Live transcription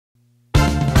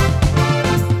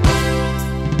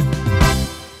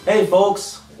Hey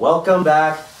folks, welcome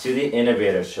back to the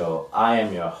Innovator Show. I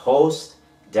am your host,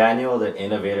 Daniel the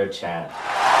Innovator Chan.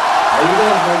 Now you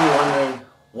guys may be wondering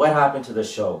what happened to the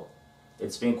show.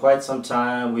 It's been quite some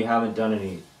time, we haven't done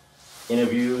any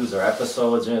interviews or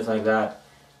episodes or anything like that.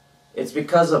 It's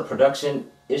because of production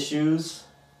issues.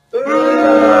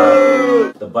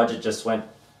 The budget just went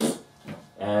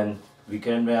and we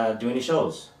couldn't do any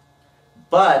shows.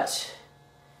 But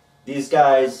these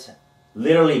guys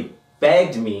literally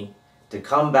begged me to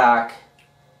come back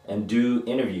and do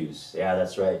interviews. Yeah,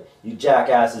 that's right. You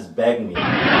jackasses begged me. Begged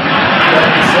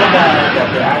me so bad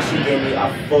that they actually gave me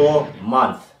a full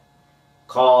month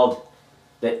called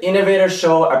the Innovator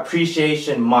Show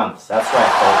Appreciation Month. That's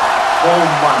right, folks. A whole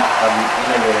month of the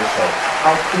Innovator Show.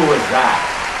 How cool is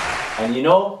that? And you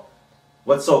know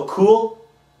what's so cool?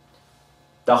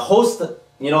 The host,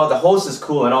 the host is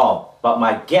cool and all, but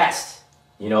my guest,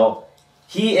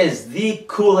 he is the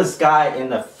coolest guy in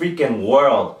the freaking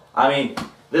world. I mean,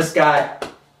 this guy,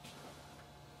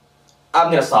 I'm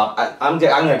gonna stop. I'm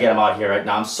gonna get him out here right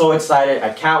now. I'm so excited. I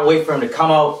can't wait for him to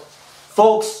come out.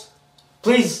 Folks,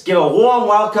 please give a warm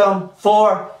welcome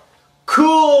for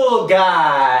Cool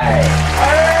Guy.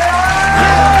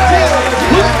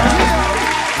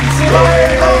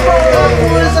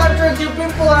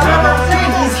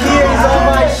 He's here, he's on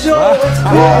my show. It's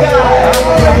Cool Guy.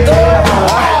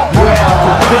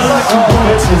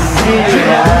 Good to see you,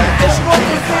 man.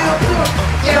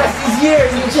 Yes, he's here,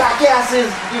 you jackasses.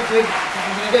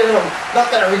 You're not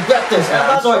gonna regret this, man.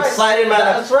 I'm so excited, man.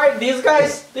 That's right. These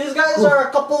guys are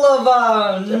a couple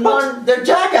of they're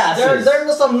jackasses.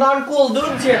 They're some non-cool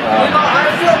dudes here. I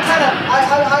feel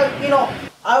kind of.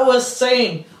 I was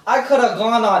saying I could have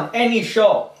gone on any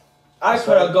show. I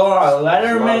could have gone on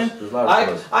Letterman.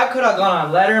 I could have gone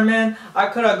on Letterman. I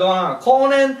could have gone on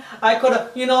Conan. I could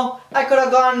have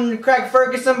gone Craig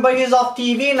Ferguson, but he's off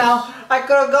TV now. I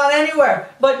could have gone anywhere.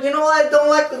 But you know what I don't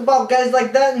like about guys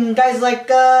like that and guys like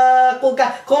Cool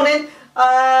Guy Conan?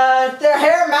 Their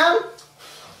hair, man.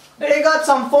 They got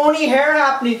some phony hair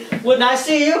happening. When I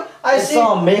see you, It's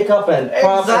all makeup and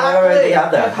props and everything. They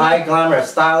have that high glamour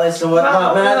stylist and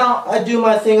whatnot, man. I do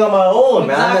my thing on my own,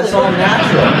 man. It's all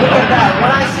natural. Look at that.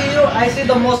 When I see you, I see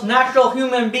the most natural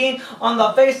human being on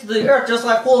the face of the earth. Just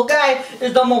like Cool Guy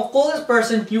is the most coolest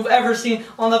person you've ever seen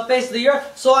on the face of the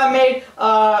earth. So I made,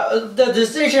 the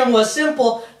decision was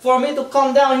simple for me to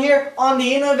come down here on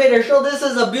the Innovator Show. This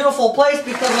is a beautiful place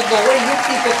because of the way you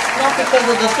keep it, not because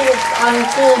of the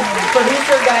cool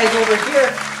producer guys over here.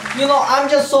 I'm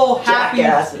just so happy.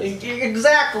 Jackasses.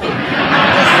 Exactly.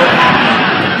 I'm just so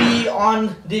happy to be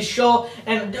on this show,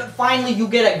 and finally you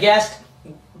get a guest.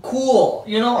 Cool.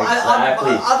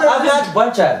 Exactly. I've had a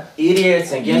bunch of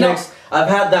idiots and gimmicks. I've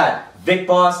had that Vic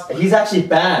Boss. He's actually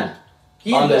banned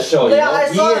on the show.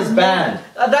 He is banned.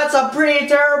 That's a pretty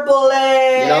terrible.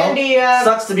 Andy.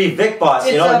 Sucks to be Vic Boss.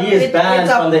 He is banned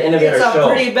from the Innovator Show. It's a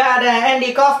pretty bad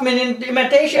Andy Kaufman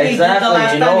imitation. Exactly. He did the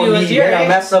last time he was here. He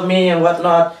mess up me and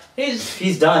whatnot.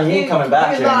 He's done. He ain't coming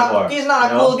back here anymore. He's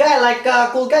not a cool guy like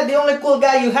Cool Guy. The only cool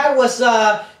guy you had was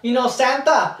Santa.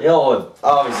 Yo,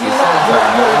 obviously Santa.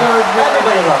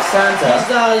 Everybody loves Santa.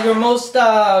 He's your most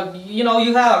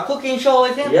you have a cooking show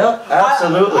with him. Yep,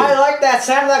 absolutely. I like that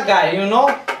Santa guy.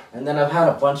 And then I've had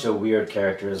a bunch of weird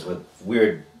characters with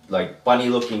weird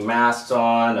bunny-looking masks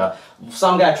on.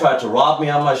 Some guy tried to rob me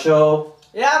on my show.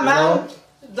 Yeah, man.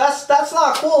 That's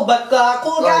not cool, but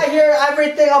Cool Guy here,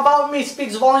 everything about me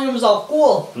speaks volumes of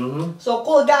cool. So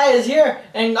Cool Guy is here,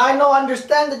 and I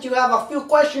understand that you have a few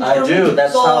questions for me. I do.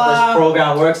 That's how this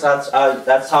program works. That's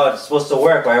how it's supposed to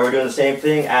work, right? We're doing the same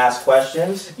thing, ask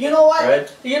questions. You know what? Right?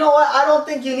 You know what? I don't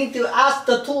think you need to ask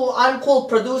the two uncool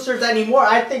producers anymore.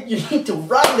 I think you need to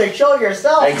run the show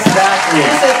yourself. Exactly.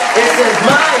 This is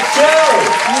my show.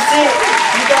 You see,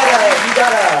 you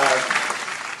gotta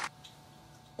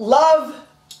love,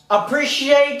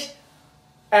 appreciate,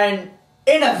 and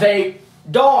innovate.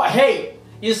 Don't hate.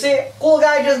 You see, Cool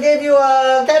Guy just gave you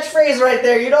a catchphrase right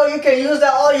there. You can use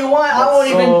that all you want.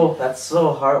 That's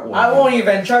so heartwarming. I won't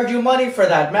even charge you money for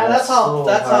that, man. That's how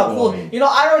cool.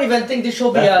 I don't even think this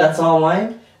should be That's all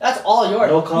mine? That's all yours.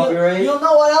 No copyright? You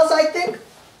know what else I think?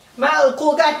 Man,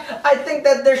 Cool Guy, I think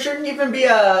that there shouldn't even be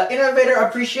a Innovator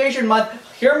Appreciation Month.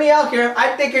 Hear me out here.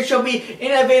 I think it should be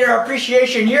Innovator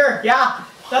Appreciation Year. Yeah,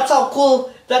 that's how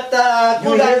cool that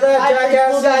Cool Guy.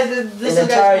 Cool Guy. This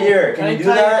entire year. Can you do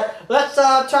that? Let's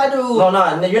try to.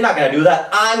 No, you're not gonna do that.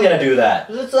 I'm gonna do that.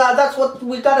 That's what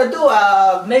we gotta do.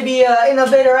 Maybe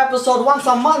Innovator episode once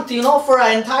a month. For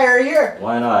an entire year.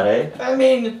 Why not, eh? I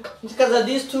mean, because of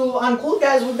these two uncool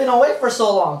guys, we've been away for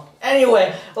so long.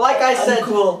 Anyway, like I said,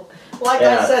 cool. Like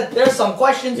I said, there's some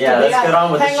questions to be asked. Let's get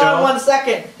on with the show. Hang on one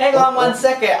second. Hang on one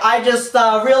second. I just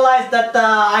realized that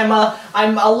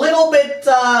I'm a little bit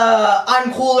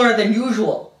I'm cooler than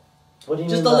usual. What do you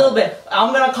Just mean a little bit.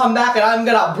 I'm gonna come back and I'm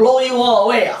gonna blow you all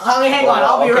away. Hang on,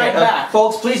 I'll be right back.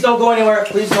 Folks, please don't go anywhere.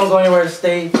 Please don't go anywhere.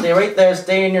 Stay right there.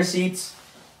 Stay in your seats.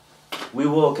 We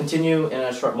will continue in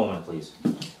a short moment, please.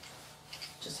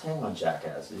 Just hang on,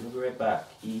 jackass. He'll be right back.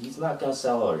 He's not gonna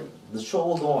sell already. The show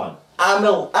will go on. I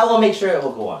will make sure it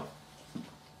will go on.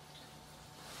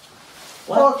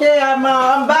 What? Okay,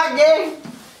 I'm back, gang.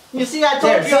 You see, I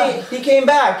told you. He came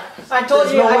back. I told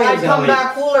you I'd come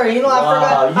back cooler. You know,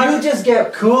 I forgot. You just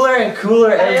get cooler and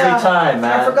cooler every time,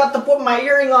 man. I forgot to put my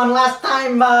earring on last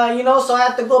time, you know, so I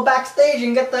had to go backstage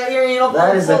and get the earring, you know.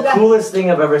 That is the coolest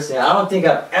thing I've ever seen. I don't think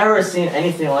I've ever seen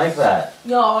anything like that.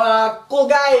 You know, cool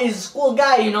guy,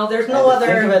 you know, there's no other.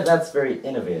 Think of it, that's very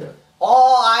innovative.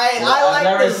 Oh, I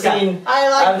like this guy.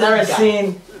 I've never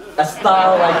seen a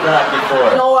style like that before.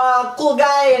 You know, cool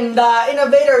guy and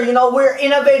innovator, you know, we're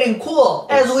innovating cool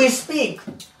as we speak.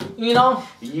 You know?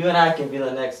 You and I can be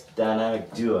the next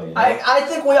dynamic duo, you know? I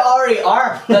think we already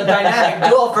are the dynamic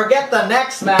duo. Forget the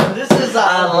next, man. This is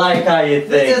I like how you think.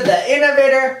 This is the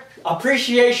Innovator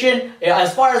Appreciation,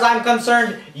 as far as I'm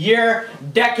concerned, year,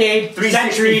 decade,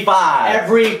 century,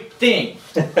 everything.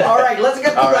 Alright, let's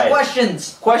get to the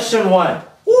questions. Question 1.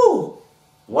 Woo!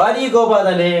 Why do you go by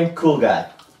the name Cool Guy?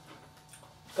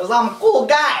 Because I'm a cool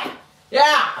guy.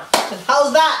 Yeah.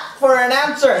 How's that for an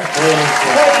answer?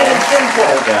 Plain and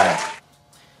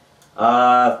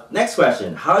simple. Next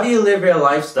question. How do you live your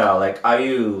lifestyle? Like, are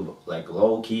you like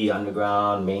low-key,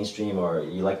 underground, mainstream, or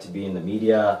you like to be in the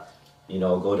media? You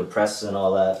know, go to press and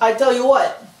all that? I tell you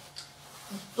what.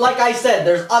 Like I said,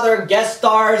 there's other guest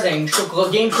stars and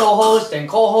game show hosts and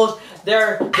co-hosts.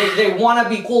 They want to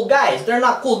be cool guys. They're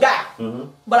not cool guys.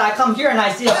 But I come here and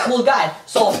I see a cool guy.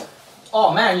 So,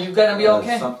 oh man, you gonna be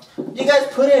okay? You guys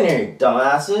put in here,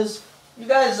 dumbasses. You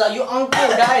guys, you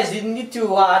uncool guys, you need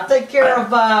to take care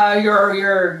of your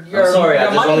I'm sorry,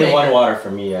 your there's only one water for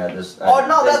me.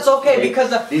 No, that's okay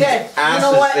because these asses, you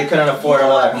know what? They couldn't afford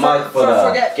a mug for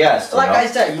the guest. Like I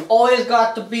said, you always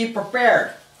got to be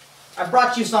prepared. I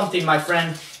brought you something, my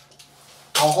friend.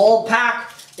 A whole pack.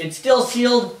 It's still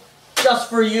sealed, just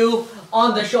for you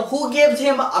on the show. Who gives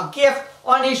him a gift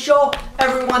on his show?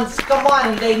 Everyone's, come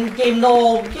on, they gave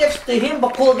no gifts to him,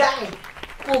 but cool guy.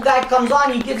 Cool guy comes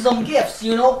on, he gives them gifts,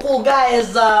 you know? Cool guy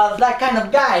is that kind of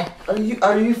guy. Are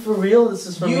you for real? This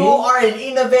is for me? You are an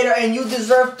innovator and you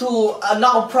deserve to,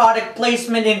 no product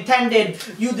placement intended,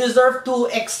 you deserve to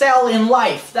excel in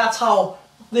life. That's how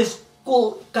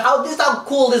how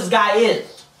cool this guy is.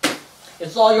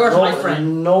 It's all yours, my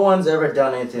friend. No one's ever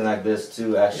done anything like this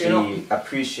to actually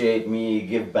appreciate me,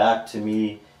 give back to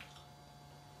me.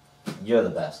 You're the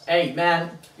best. Hey,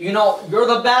 man, you know, you're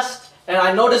the best. And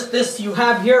I noticed this you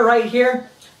have here, right here.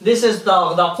 This is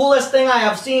the coolest thing I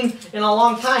have seen in a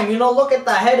long time. You know, look at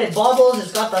the head, it bobbles,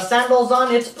 it's got the sandals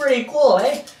on. It's pretty cool,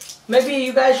 eh? Maybe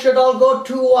you guys should all go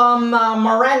to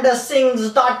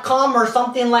mirandasings.com or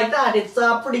something like that. It's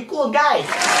a pretty cool, guys.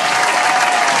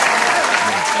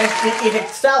 It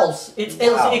excels. It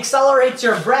accelerates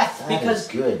your breath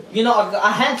because you know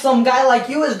a handsome guy like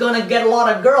you is gonna get a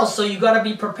lot of girls. So you gotta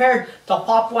be prepared to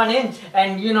pop one in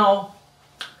and you know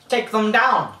take them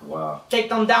down. Wow. Take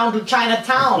them down to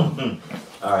Chinatown.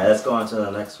 All right, let's go on to the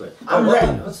next one. I'm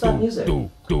ready. What's that music? That's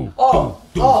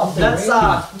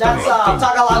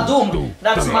Tagaladum.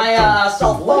 That's my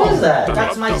cell phone. What is that?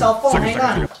 That's my cell phone. Hang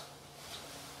on.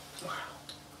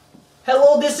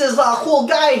 Hello, this is a cool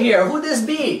guy here. Who this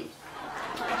be?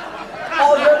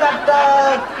 Oh, you're that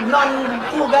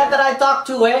non-cool guy that I talked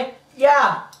to, eh?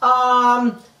 Yeah.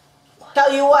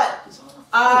 Tell you what,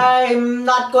 I'm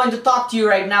not going to talk to you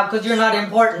right now because you're not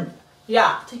important.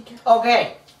 Yeah.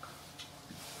 Okay.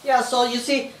 Yeah. So you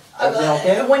see,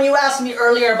 when you asked me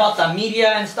earlier about the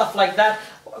media and stuff like that.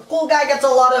 Cool guy gets a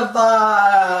lot of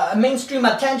mainstream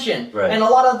attention, and a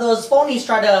lot of those phonies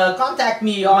try to contact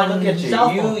me on cell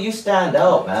phone. You stand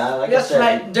out, man. Like yes,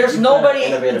 right. There's nobody.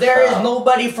 There is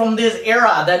nobody from this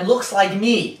era that looks like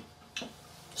me.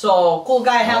 So cool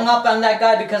guy hung up on that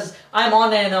guy because I'm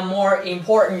on a more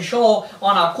important show,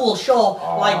 on a cool show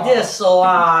like this. So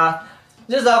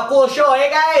this is a cool show, hey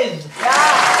guys.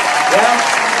 Yeah.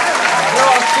 You're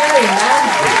all cheering, man.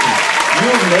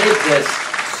 You made this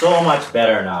so much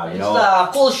better now, you know. It's a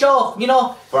cool show, you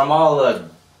know. From all the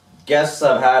guests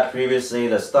I've had previously,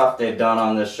 the stuff they've done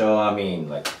on this show, I mean,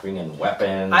 like bringing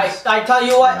weapons. I tell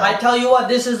you what,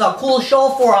 this is a cool show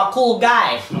for a cool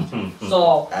guy.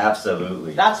 So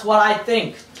absolutely. That's what I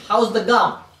think. How's the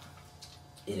gum?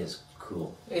 It is cool.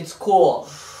 cool. It's cool.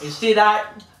 You see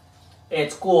that?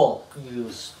 It's cool.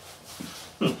 Use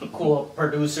cool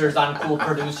producers, uncool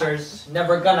producers.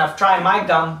 Never gonna try my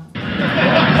gum.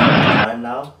 Time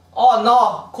now? Oh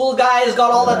no, cool guy has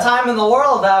got all the time in the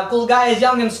world. Cool guy is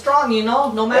young and strong, you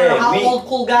know. No matter how old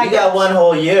cool guy gets. We got 1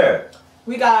 whole year.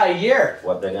 We got a year.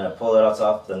 What, they're gonna pull it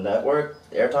off the network?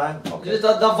 Airtime? Okay.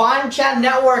 The Vahnchand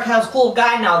network has cool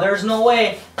guy now. There's no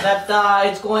way that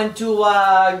it's going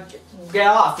to get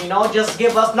off. You know, just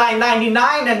give us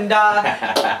 $9.99 and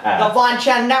the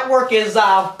Vahnchand network is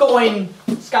going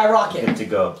skyrocket. Good to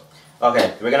go.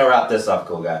 Okay, we're gonna wrap this up,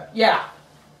 cool guy. Yeah.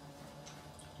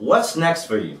 What's next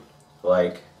for you?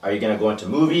 Like, are you gonna go into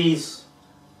movies?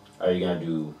 Are you gonna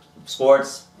do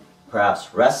sports?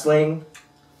 Perhaps wrestling?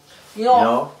 You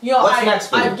know, what's next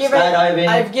for you?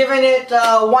 I've given it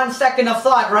 1 second of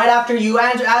thought. Right after you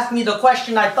asked me the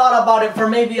question, I thought about it for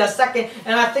maybe a second,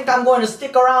 and I think I'm going to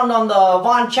stick around on the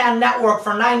Vahnchand network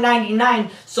for $9.99,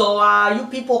 so you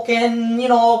people can, you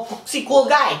know, see cool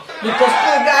guy, because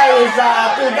cool guy is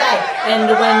cool guy,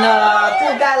 and when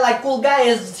cool guy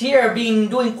is here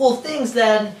doing cool things,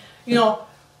 then you know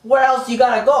where else you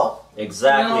gotta go.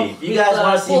 Exactly. You know, if you guys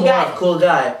want to see more of cool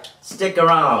guy, stick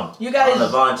around you guys, on the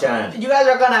Vahnchand. You guys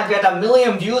are gonna get 1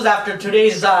 million views after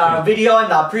today's video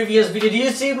and the previous video. Do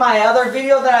you see my other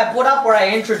video that I put up where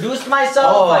I introduced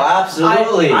myself? Oh,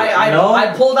 absolutely.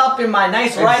 I pulled up in my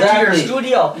nice ride to your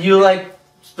studio. You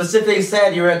specifically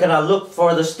said you were gonna look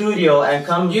for the studio and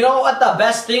come. You know what the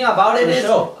best thing about it is?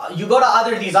 You go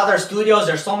to these other studios,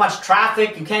 there's so much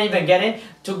traffic, you can't even get in.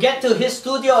 To get to his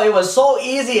studio, it was so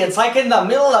easy. It's like in the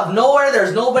middle of nowhere,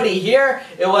 there's nobody here.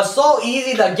 It was so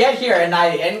easy to get here, and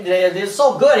it's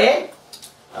so good, eh?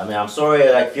 I mean, I'm sorry,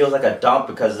 it feels like a dump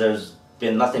because there's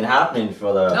been nothing happening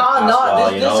for the past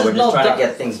while, this is we're just trying to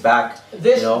get things back.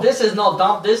 This is no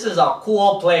dump, this is a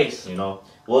cool place. You know,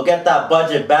 we'll get that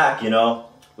budget back,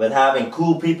 with having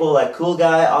cool people like Cool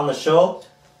Guy on the show.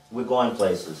 We're going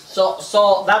places. So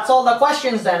that's all the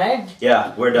questions then, eh?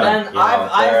 Yeah, we're done. Then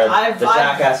I've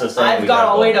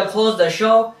got a way to close the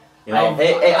show.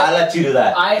 Hey, I let you do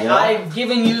that. I've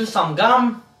given you some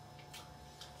gum.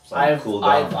 Cool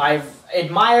gum. I've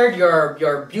admired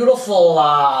your beautiful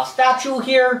statue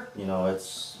here.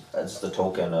 It's the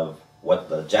token of what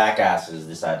the jackasses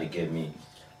decided to give me.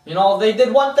 They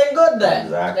did one thing good then.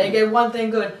 Exactly. They did one thing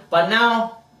good. But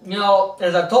now,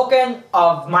 there's a token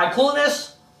of my coolness.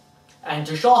 And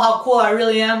to show how cool I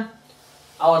really am,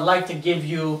 I would like to give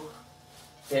you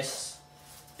this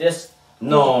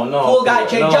cool guy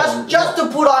chain just to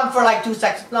put on for like 2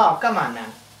 seconds. No, come on now.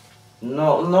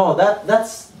 No,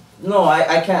 that's no,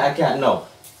 I can't. No.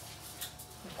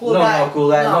 Cool guy.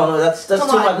 Cool guy. No, that's too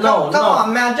much. Come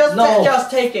on, man. Just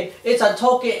take it. It's a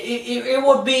token. It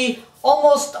would be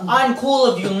almost uncool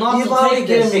of you not to take this. You've already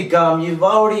given me gum. You've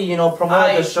already,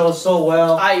 promoted the show so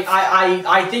well.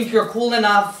 I think you're cool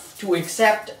enough to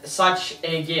accept such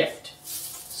a gift.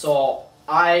 So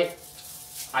I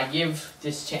give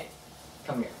this chain.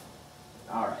 Come here.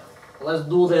 Alright. Let's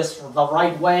do this the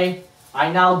right way.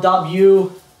 I now dub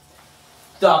you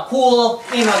the Cool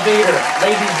Innovator.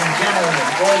 Ladies and gentlemen,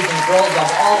 boys and girls of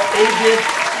all ages,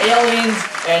 aliens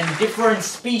and different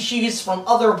species from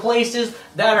other places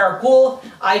that are cool,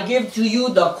 I give to you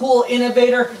the Cool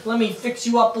Innovator. Let me fix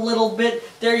you up a little bit.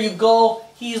 There you go.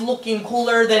 He's looking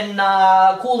cooler than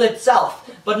cool itself,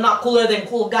 but not cooler than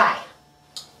Cool Guy.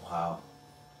 Wow.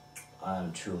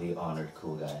 I'm truly honored,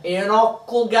 Cool Guy.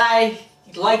 Cool Guy,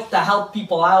 he likes to help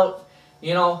people out.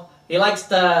 He likes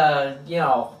to,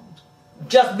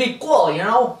 just be cool,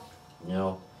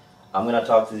 I'm gonna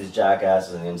talk to these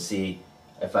jackasses and see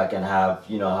if I can have,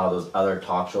 how those other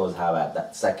talk shows have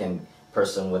that second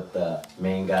person with the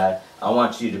main guy. I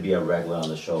want you to be a regular on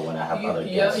the show when I have other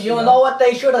guests. You know what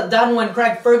they should have done when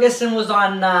Craig Ferguson was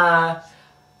on,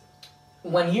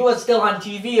 when he was still on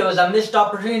TV? It was a missed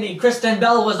opportunity. Kristen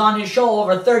Bell was on his show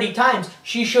over 30 times.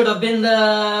 She should have been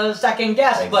the second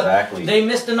guest, exactly. But they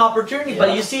missed an opportunity. Yeah.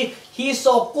 But you see, he's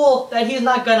so cool that he's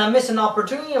not gonna miss an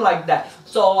opportunity like that.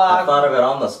 So I thought of it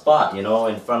on the spot,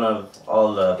 in front of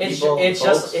all the people.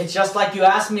 It's just like you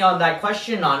asked me on that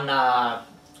question on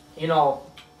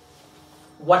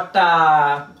what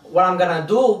I'm gonna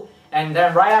do, and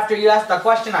then right after you asked the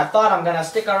question, I thought I'm gonna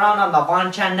stick around on the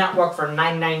Vahnchand network for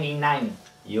 $9.99.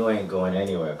 You ain't going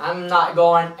anywhere. I'm not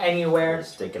going anywhere. You're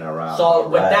sticking around. So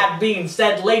with that being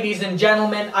said, ladies and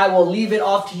gentlemen, I will leave it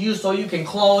off to you so you can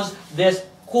close this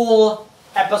cool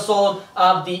episode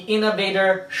of the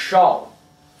Innovator Show.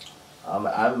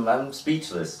 I'm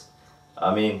speechless.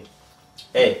 I mean,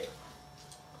 hey,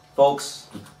 folks.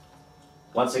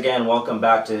 Once again, welcome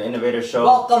back to the Innovator Show.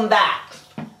 Welcome back.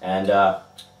 And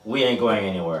we ain't going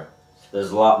anywhere.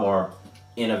 There's a lot more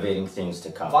innovating things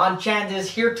to come. Vahnchand is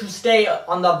here to stay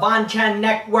on the Vahnchand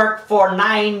network for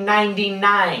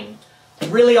 $9.99.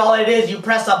 Really all it is, you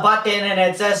press a button and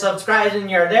it says subscribe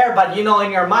and you're there, but you know,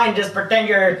 in your mind, just pretend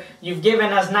you've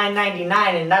given us $9.99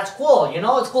 and that's cool, you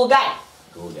know, it's cool guy.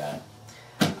 Cool guy.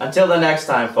 Until the next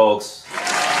time, folks.